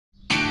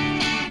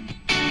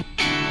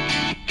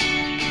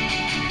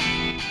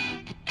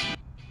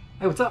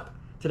Hey, what's up?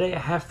 Today I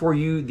have for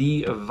you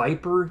the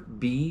Viper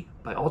B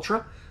by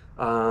Ultra.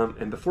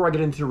 And before I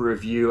get into the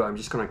review, I'm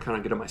just going to kind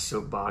of get on my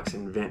soapbox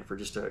and vent for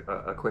just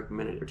a quick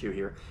minute or two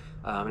here.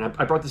 And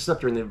I brought this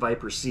up during the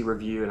Viper C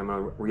review, and I'm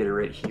going to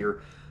reiterate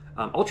here.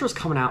 Ultra's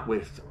coming out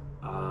with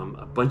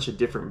a bunch of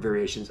different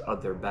variations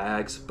of their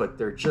bags, but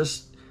they're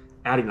just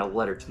adding a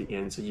letter to the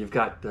end. So you've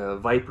got the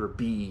Viper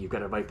B, you've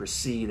got a Viper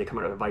C, they come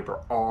out with a Viper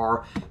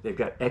R, they've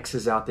got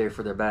X's out there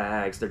for their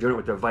bags. They're doing it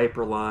with the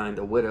Viper line,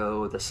 the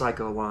Widow, the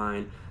Psycho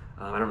line.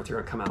 I don't know if they're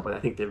going to come out with,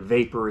 I think the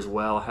Vapor as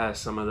well has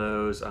some of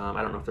those.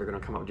 I don't know if they're going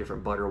to come out with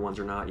different butter ones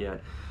or not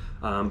yet.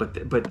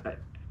 But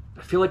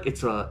I feel like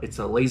it's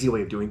a lazy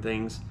way of doing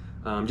things.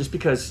 Just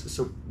because,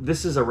 so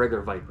this is a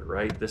regular Viper,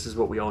 right? This is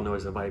what we all know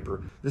as a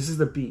Viper. This is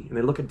the B, and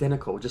they look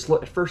identical. Just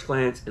look, at first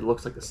glance, it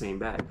looks like the same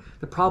bag.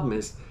 The problem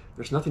is,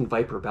 there's nothing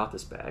Viper about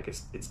this bag.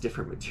 It's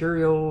different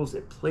materials,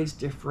 it plays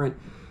different.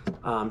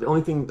 The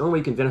only way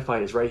you can identify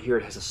it is right here.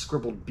 It has a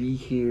scribbled B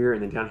here,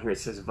 and then down here it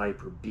says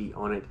Viper B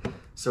on it.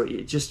 So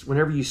it just,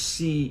 whenever you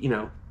see,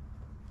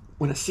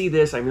 when I see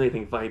this, I really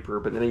think Viper,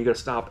 but then you got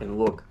to stop and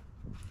look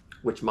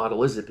which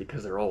model is it,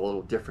 because they're all a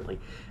little differently.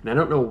 And I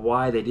don't know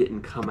why they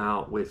didn't come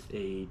out with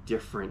a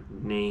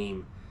different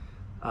name,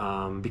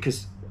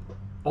 because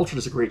Ultra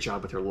does a great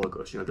job with their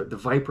logos. The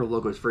Viper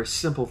logo is very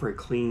simple, very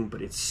clean,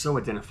 but it's so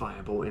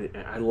identifiable, and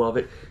I love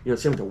it.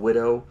 Same with the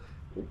Widow,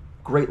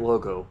 great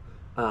logo.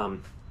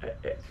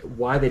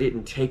 Why they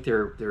didn't take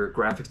their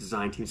graphics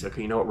design team and say,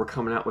 okay, you know what, we're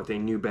coming out with a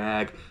new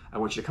bag. I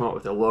want you to come out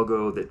with a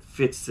logo that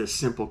fits this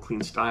simple,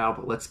 clean style,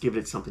 but let's give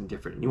it something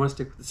different. And you want to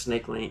stick with the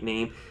snake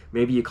name,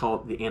 maybe you call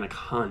it the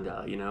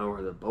Anaconda,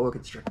 or the Boa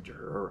Constrictor,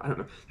 or I don't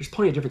know. There's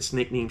plenty of different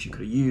snake names you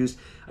could have used.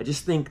 I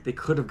just think they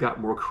could have got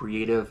more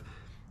creative,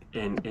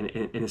 and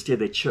instead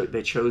they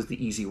chose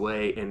the easy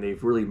way, and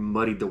they've really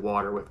muddied the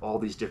water with all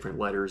these different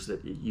letters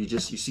that you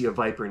see a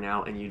Viper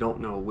now and you don't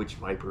know which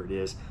Viper it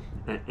is,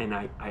 and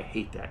I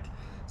hate that.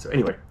 So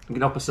anyway, I'm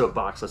getting off my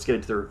soapbox. Let's get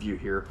into the review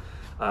here.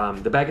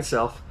 The bag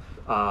itself,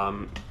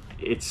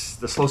 it's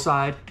the slow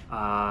side,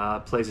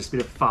 plays a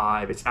speed of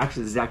 5. It's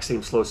actually the exact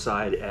same slow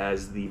side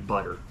as the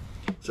Butter.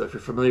 So if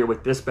you're familiar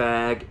with this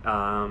bag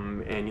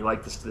and you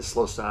like this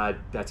slow side,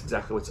 that's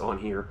exactly what's on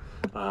here.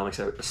 Like I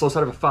said, a slow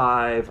side of a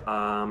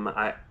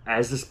 5.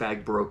 As this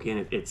bag broke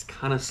in, it's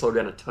kind of slowed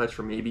down a touch,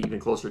 for maybe even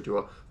closer to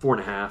a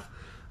 4.5.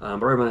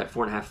 But right around that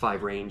 4.5,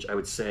 5 range, I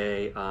would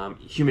say.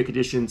 Humid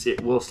conditions,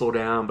 it will slow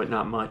down, but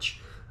not much.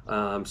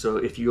 So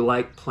if you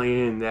like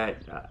playing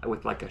that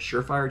with like a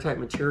Surefire type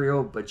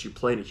material, but you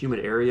play in a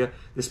humid area,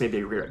 this may be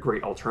a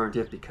great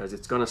alternative, because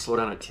it's going to slow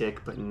down a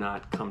tick, but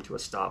not come to a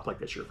stop like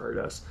the Surefire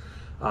does.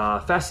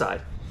 Fast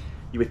side.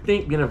 You would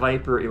think, being a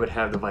Viper, it would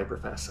have the Viper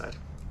fast side.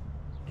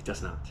 It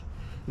does not.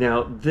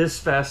 Now, this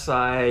fast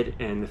side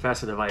and the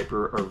fast side of the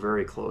Viper are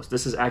very close.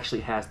 This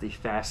actually has the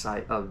fast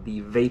side of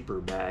the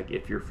Vapor bag,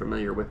 if you're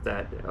familiar with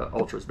that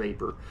Ultra's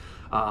Vapor.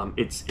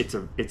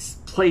 It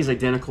plays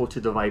identical to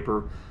the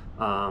Viper.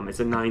 It's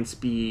a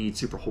 9-speed,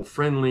 super hole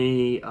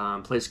friendly,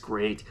 plays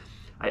great.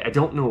 I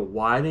don't know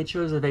why they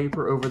chose the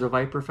Vapor over the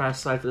Viper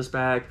fast side for this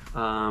bag,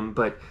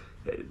 but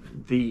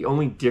the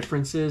only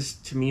difference is,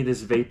 to me,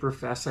 this Vapor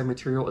fast side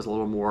material is a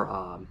little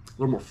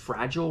more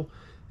fragile.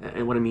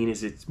 And what I mean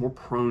is, it's more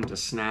prone to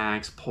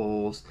snags,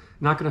 pulls.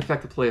 Not going to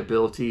affect the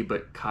playability,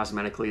 but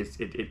cosmetically,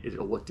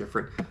 it'll look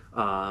different.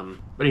 But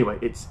anyway,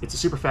 it's a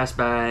super fast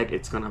bag.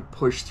 It's going to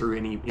push through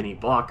any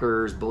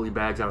blockers, bully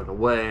bags out of the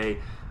way.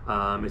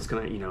 It's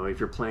going to, if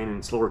you're playing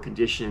in slower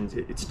conditions,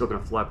 it's still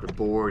going to flap the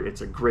board. It's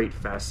a great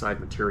fast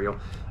side material.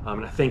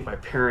 And I think by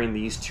pairing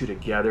these two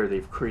together,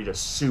 they've created a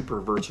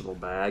super versatile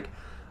bag.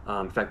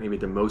 In fact, maybe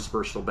the most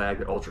versatile bag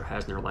that Ultra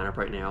has in their lineup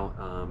right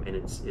now. And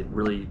it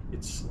really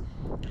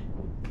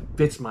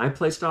fits my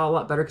play style a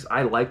lot better, because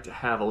I like to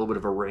have a little bit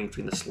of a range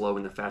between the slow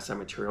and the fast side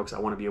material, because I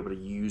want to be able to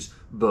use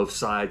both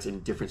sides in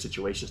different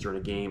situations during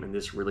a game, and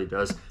this really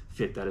does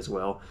fit that as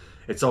well.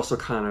 It's also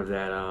kind of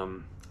that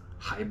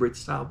hybrid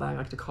style bag I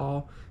like to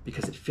call,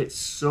 because it fits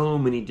so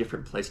many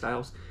different play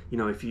styles.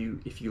 If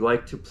you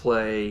like to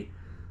play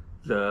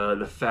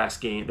the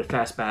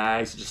fast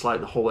bags, just slide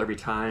in the hole every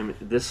time,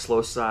 this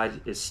slow side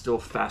is still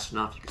fast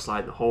enough. You can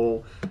slide in the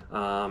hole,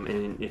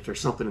 and if there's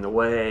something in the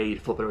way, you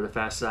flip it over the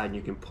fast side and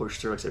you can push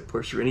through. Like I said,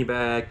 push through any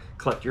bag,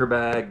 collect your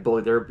bag,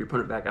 bully your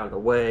opponent back out of the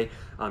way.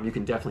 You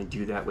can definitely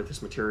do that with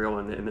this material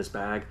and in this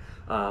bag.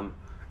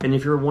 And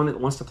if you're one that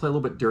wants to play a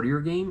little bit dirtier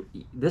game,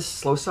 this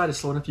slow side is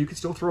slow enough you can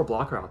still throw a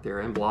blocker out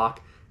there and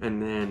block,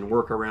 and then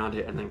work around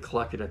it, and then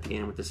collect it at the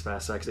end with this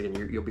fast side, because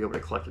again, you'll be able to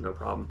collect it no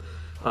problem.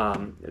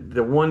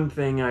 The one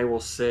thing I will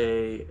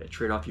say, a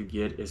trade-off you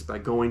get, is by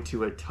going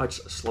to a touch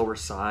slower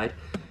side,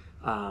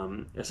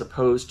 as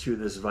opposed to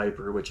this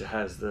Viper, which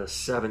has the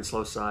 7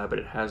 slow side, but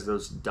it has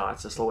those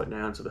dots to slow it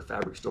down, so the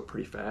fabric's still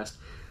pretty fast.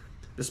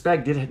 This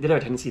bag did have a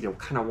tendency to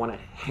kind of want to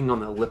hang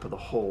on the lip of the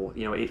hole.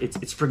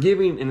 It's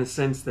forgiving in the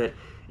sense that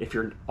if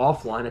you're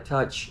offline a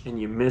touch and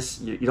you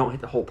miss, you don't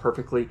hit the hole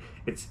perfectly,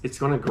 it's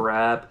going to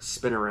grab,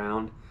 spin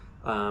around.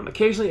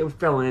 Occasionally it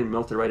fell in,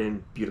 melted right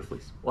in beautifully.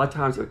 A lot of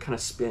times it would kind of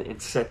spin and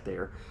sit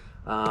there.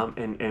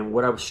 And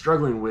what I was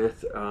struggling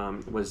with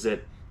was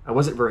that I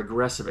wasn't very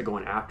aggressive at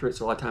going after it.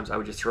 So a lot of times I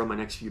would just throw my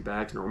next few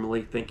bags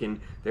normally, thinking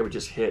they would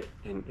just hit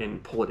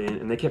and pull it in.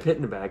 And they kept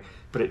hitting the bag,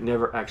 but it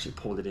never actually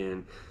pulled it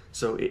in.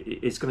 So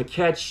it's going to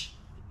catch.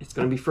 It's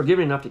going to be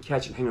forgiving enough to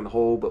catch and hang on the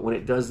hole. But when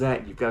it does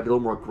that, you've got to be a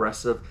little more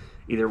aggressive,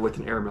 either with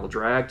an airmail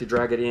drag to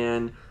drag it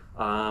in,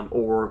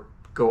 or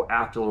go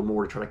after a little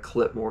more to try to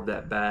clip more of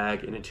that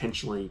bag and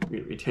intentionally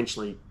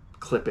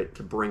clip it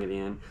to bring it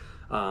in.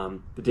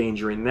 The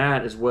danger in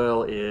that as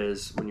well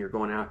is when you're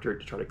going after it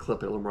to try to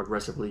clip it a little more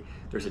aggressively,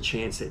 there's a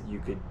chance that you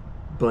could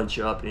bunch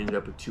up and end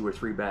up with 2 or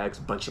 3 bags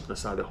bunched up on the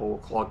side of the hole,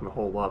 clogging the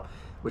hole up,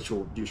 which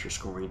will reduce your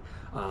scoring.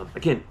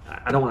 Again,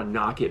 I don't want to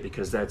knock it,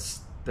 because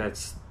that's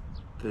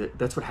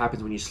what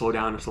happens when you slow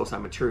down a slow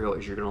side material,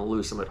 is you're going to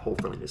lose some of that hole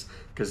friendliness,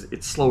 because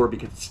it's slower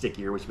because it's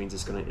stickier, which means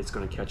it's going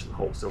to catch in the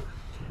hole. So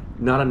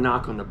not a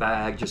knock on the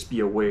bag, just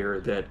be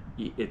aware that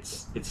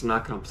it's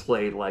not going to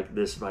play like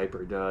this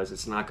Viper does.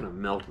 It's not going to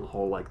melt in the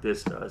hole like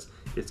this does.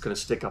 It's going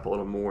to stick up a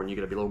little more, and you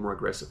got to be a little more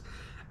aggressive.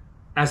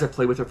 As I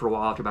played with it for a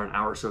while, after about an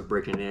hour or so of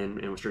breaking it in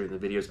and was doing the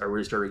videos, I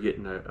really started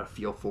getting a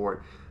feel for it.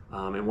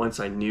 And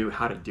once I knew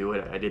how to do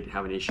it, I didn't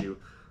have an issue.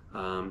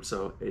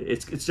 So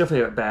it's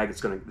definitely a bag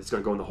that's going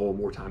to go in the hole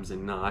more times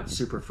than not.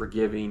 Super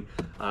forgiving.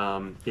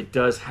 It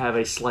does have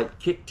a slight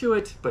kick to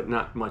it, but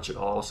not much at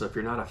all. So if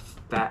you're not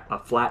a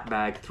flat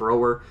bag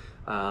thrower,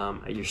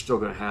 you're still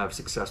going to have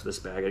success with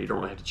this bag. You don't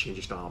really have to change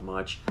your style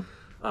much.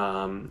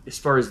 As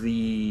far as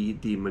the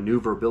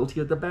maneuverability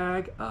of the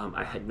bag,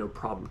 I had no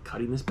problem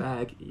cutting this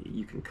bag.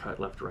 You can cut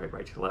left to right,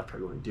 right to left,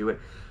 however you want to do it.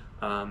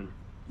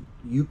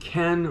 You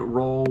can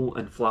roll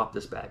and flop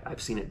this bag.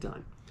 I've seen it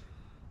done.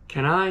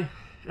 Can I?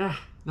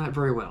 Not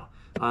very well.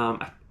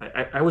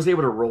 I was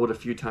able to roll it a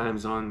few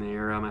times on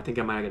there. I think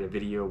I might have got a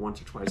video once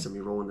or twice of me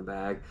rolling the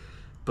bag,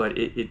 but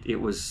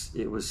it was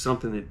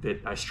something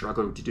that I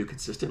struggled to do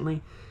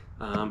consistently.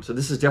 So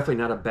this is definitely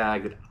not a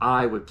bag that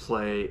I would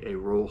play a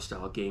roll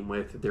style game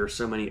with. There are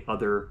so many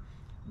other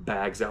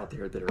bags out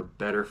there that are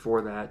better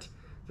for that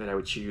I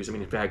would choose. I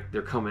mean, in fact,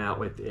 they're coming out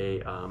with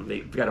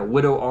they've got a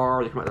Widow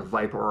R, they come out with a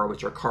Viper R,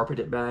 which are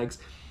carpeted bags,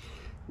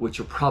 which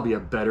are probably a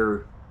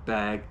better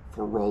bag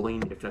for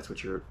rolling if that's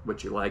what you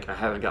like. I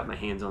haven't got my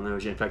hands on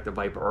those yet. In fact, the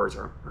Viper R's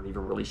aren't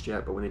even released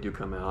yet, but when they do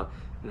come out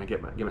and I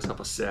get myself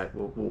a set,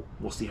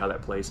 we'll see how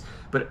that plays.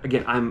 But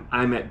again,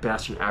 I'm at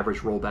best an average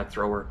rollback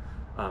thrower.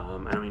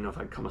 I don't even know if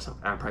I'd call myself,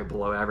 I'm probably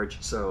below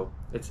average. So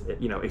it's,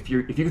 you know, if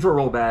you can throw a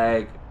roll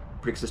bag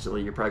pretty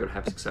consistently, you're probably gonna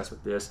have success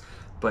with this.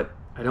 But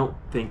I don't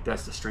think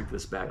that's the strength of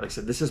this bag. Like I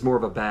said, this is more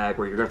of a bag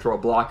where you're gonna throw a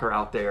blocker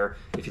out there.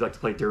 If you like to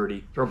play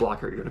dirty, throw a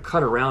blocker, you're gonna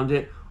cut around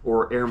it,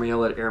 or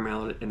airmail it,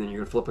 and then you're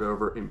gonna flip it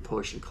over and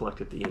push and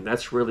collect at the end.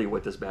 That's really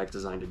what this bag's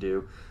designed to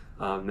do.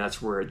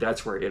 That's where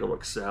it'll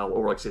excel.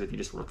 Or like I said, if you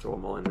just want to throw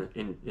them all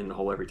in the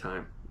hole every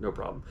time, no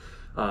problem.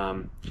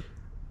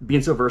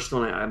 Being so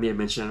versatile, and I may have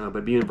mentioned, I don't know,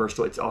 but being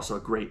versatile, it's also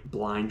a great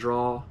blind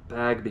draw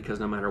bag, because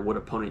no matter what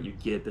opponent you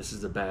get, this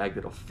is a bag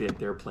that'll fit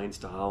their playing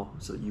style.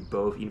 So that you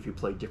both, even if you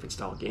play different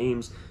style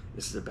games,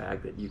 this is a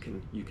bag that you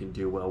can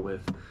do well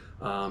with.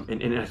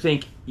 And I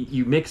think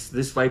you mix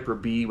this Viper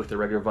B with the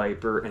regular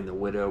Viper and the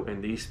Widow,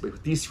 and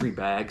with these 3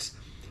 bags,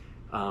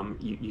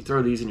 you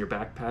throw these in your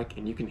backpack,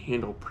 and you can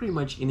handle pretty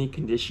much any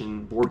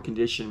condition, board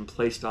condition,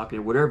 play stock,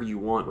 and whatever you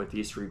want with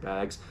these 3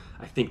 bags.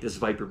 I think this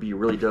Viper B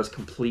really does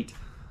complete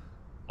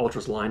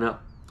Ultra's lineup.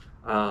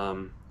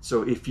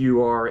 So if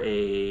you are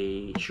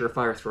a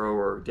Surefire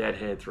thrower,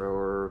 Deadhead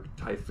thrower,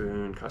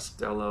 Typhoon,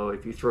 Costello,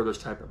 if you throw those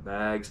type of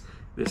bags,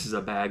 this is a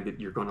bag that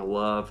you're going to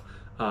love.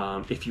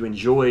 If you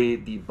enjoy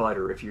the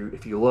butter, if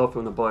you love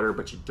from the butter,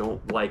 but you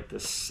don't like the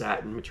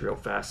satin material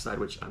fast side,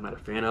 which I'm not a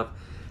fan of,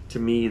 to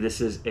me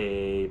this is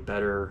a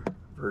better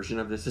version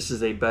of this. This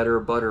is a better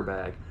butter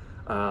bag.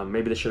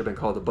 Maybe this should have been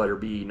called the Butter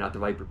Bee, not the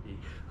Viper Bee.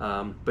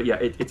 But yeah,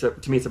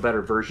 to me it's a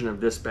better version of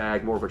this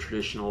bag, more of a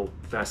traditional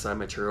fast side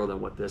material than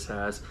what this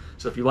has.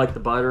 So if you like the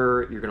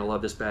butter, you're going to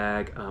love this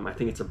bag. I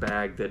think it's a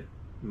bag that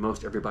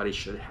most everybody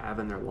should have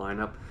in their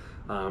lineup.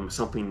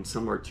 Something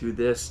similar to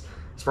this.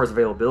 As far as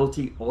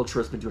availability,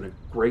 Ultra's been doing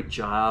a great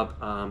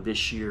job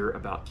this year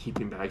about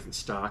keeping bags in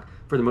stock.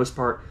 For the most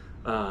part,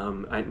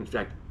 in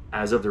fact,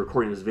 as of the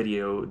recording of this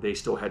video, they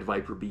still had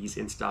Viper Bees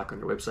in stock on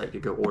their website.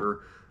 You could go order.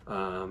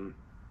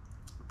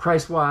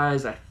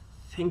 Price-wise, I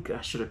think I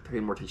should have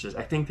paid more attention to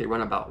this. I think they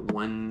run about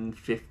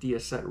 $150 a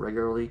set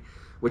regularly,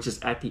 which is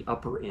at the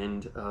upper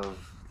end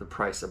of the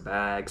price of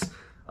bags.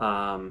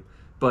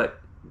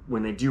 But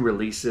when they do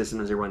releases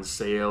and as they run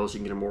sales, you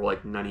can get them more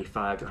like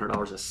 $95 to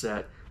 $100 a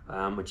set.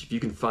 Which if you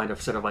can find a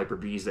set of Viper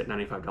Bees at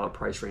 $95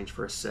 price range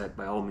for a set,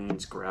 by all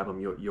means grab them.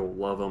 You'll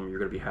love them. You're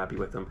going to be happy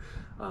with them.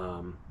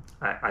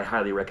 I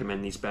highly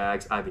recommend these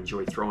bags. I've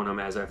enjoyed throwing them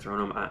as I've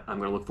thrown them. I'm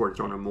going to look forward to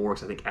throwing them more,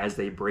 because I think as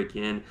they break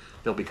in,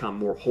 they'll become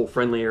more hole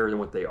friendlier than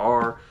what they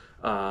are.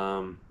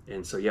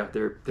 And so yeah,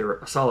 they're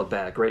a solid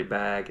bag, great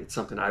bag. It's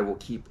something I will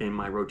keep in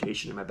my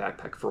rotation in my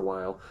backpack for a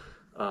while.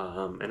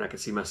 And I can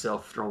see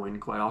myself throwing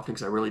quite often,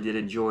 because I really did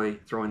enjoy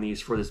throwing these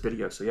for this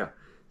video. So yeah,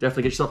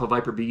 definitely get yourself a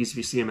Viper Bees if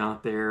you see them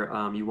out there.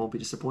 You won't be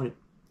disappointed.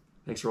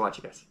 Thanks for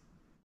watching, guys.